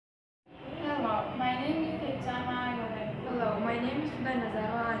the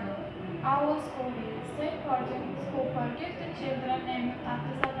Nazarano. Our school is state project school project the children named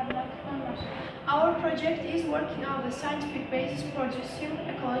Our project is working on the scientific basis producing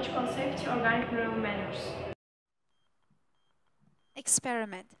ecological safety organic mineral manures.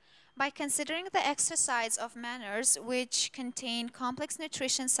 Experiment. By considering the exercise of manures which contain complex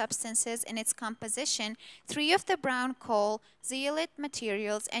nutrition substances in its composition, 3 of the brown coal, zeolite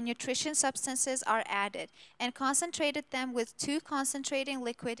materials, and nutrition substances are added and concentrated them with 2 concentrating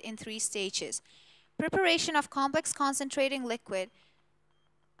liquid in 3 stages. Preparation of complex concentrating liquid.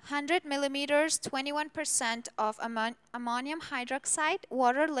 100 millimeters, 21% of ammonium hydroxide,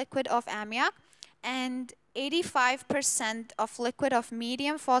 water liquid of ammiac, and 85% of liquid of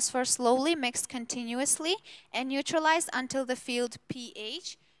medium phosphor slowly mixed continuously and neutralized until the field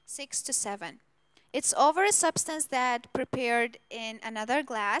pH 6 to 7. It's over a substance that prepared in another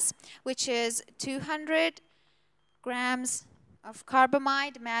glass, which is 200 grams of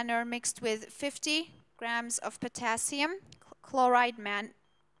carbamide manure mixed with 50 grams of potassium chloride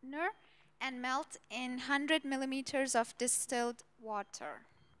manure and melt in 100 millimeters of distilled water.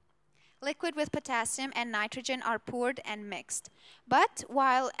 Liquid with potassium and nitrogen are poured and mixed. But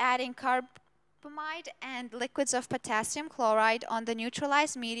while adding carbamide and liquids of potassium chloride on the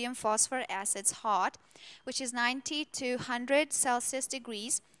neutralized medium phosphor acids hot, which is 90 to 100 Celsius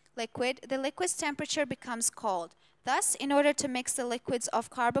degrees liquid, the liquid's temperature becomes cold. Thus, in order to mix the liquids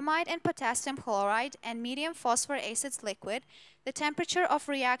of carbamide and potassium chloride and medium phosphor acids liquid, the temperature of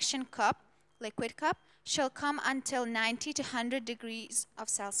reaction cup, liquid cup, shall come until 90 to 100 degrees of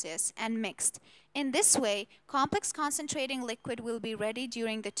Celsius and mixed. In this way, complex concentrating liquid will be ready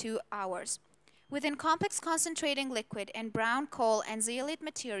during the 2 hours. Within complex concentrating liquid and brown coal and zeolite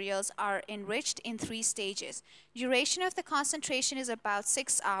materials are enriched in 3 stages. Duration of the concentration is about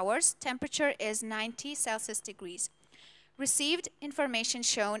 6 hours. Temperature is 90 Celsius degrees. Received information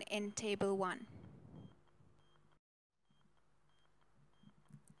shown in Table 1.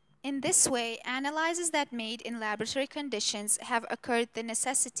 In this way, analyses that made in laboratory conditions have occurred the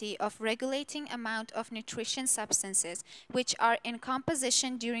necessity of regulating amount of nutrition substances which are in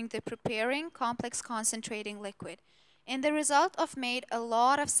composition during the preparing complex concentrating liquid. In the result of made a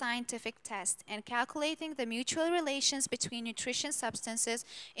lot of scientific tests and calculating the mutual relations between nutrition substances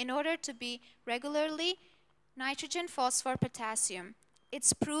in order to be regularly nitrogen, phosphor, potassium.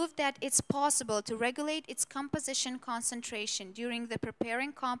 It's proved that it's possible to regulate its composition concentration during the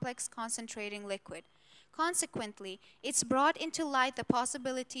preparing complex concentrating liquid. Consequently, it's brought into light the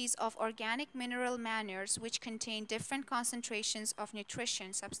possibilities of organic mineral manures which contain different concentrations of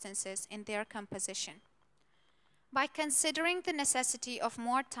nutrition substances in their composition. By considering the necessity of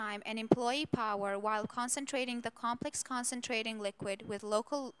more time and employee power while concentrating the complex concentrating liquid with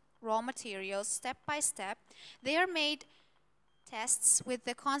local raw materials step by step, they are made tests with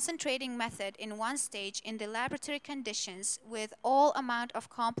the concentrating method in one stage in the laboratory conditions with all amount of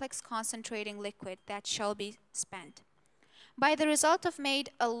complex concentrating liquid that shall be spent. By the result of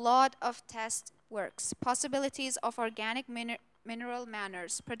made a lot of test works, possibilities of organic mineral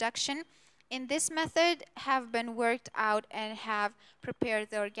manures production in this method have been worked out and have prepared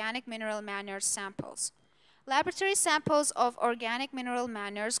the organic mineral manure samples. Laboratory samples of organic mineral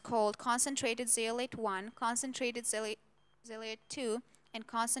manures called concentrated zeolite 1, concentrated zeolite 2, and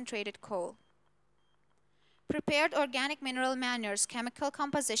concentrated coal. Prepared organic mineral manures chemical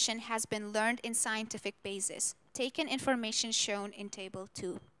composition has been learned in scientific basis. Taken information shown in Table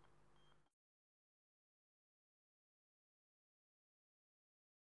 2.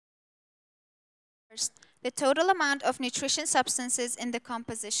 First, the total amount of nutrition substances in the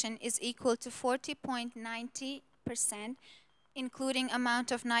composition is equal to 40.90%, including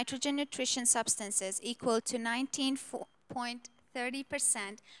amount of nitrogen nutrition substances equal to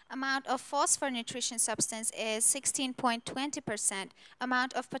 19.30%, amount of phosphor nutrition substance is 16.20%,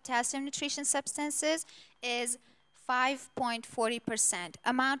 amount of potassium nutrition substances is 5.40%,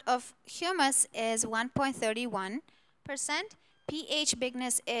 amount of humus is 1.31%, pH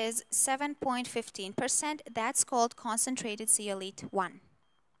bigness is 7.15%, that's called concentrated zeolite 1.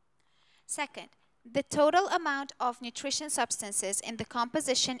 Second, the total amount of nutrition substances in the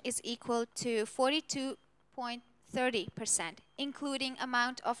composition is equal to 42.30%, including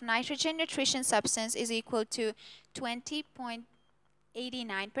amount of nitrogen nutrition substance is equal to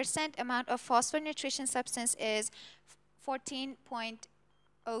 20.89%, amount of phosphor nutrition substance is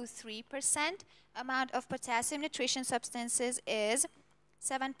 14.03%, amount of potassium nutrition substances is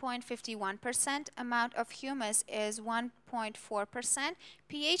 7.51%, amount of humus is 1.4%,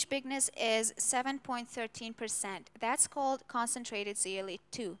 pH bigness is 7.13%. That's called concentrated zeolite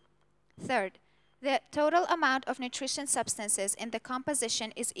 2. Third, The total amount of nutrition substances in the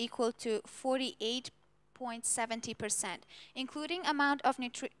composition is equal to 48.70%, including amount of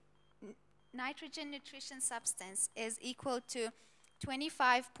nitrogen nutrition substance is equal to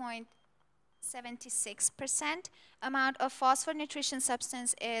 25.76%, amount of phosphor nutrition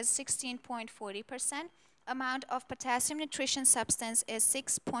substance is 16.40%, amount of potassium nutrition substance is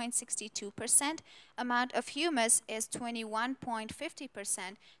 6.62%, amount of humus is 21.50%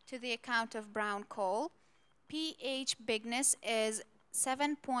 to the account of brown coal, pH bigness is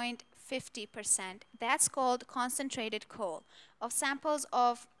 7.50%. That's called concentrated coal. Of samples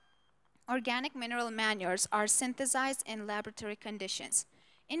of organic mineral manures are synthesized in laboratory conditions.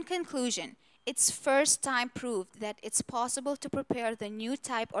 In conclusion, it's first time proved that it's possible to prepare the new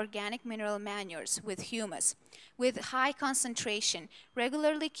type organic mineral manures with humus, with high concentration,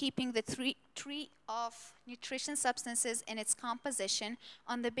 regularly keeping the tree of nutrition substances in its composition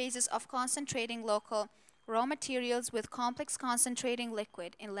on the basis of concentrating local raw materials with complex concentrating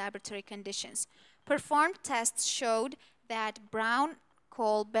liquid in laboratory conditions. Performed tests showed that brown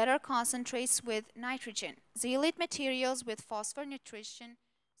coal better concentrates with nitrogen, zeolite materials with phosphor nutrition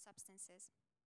substances.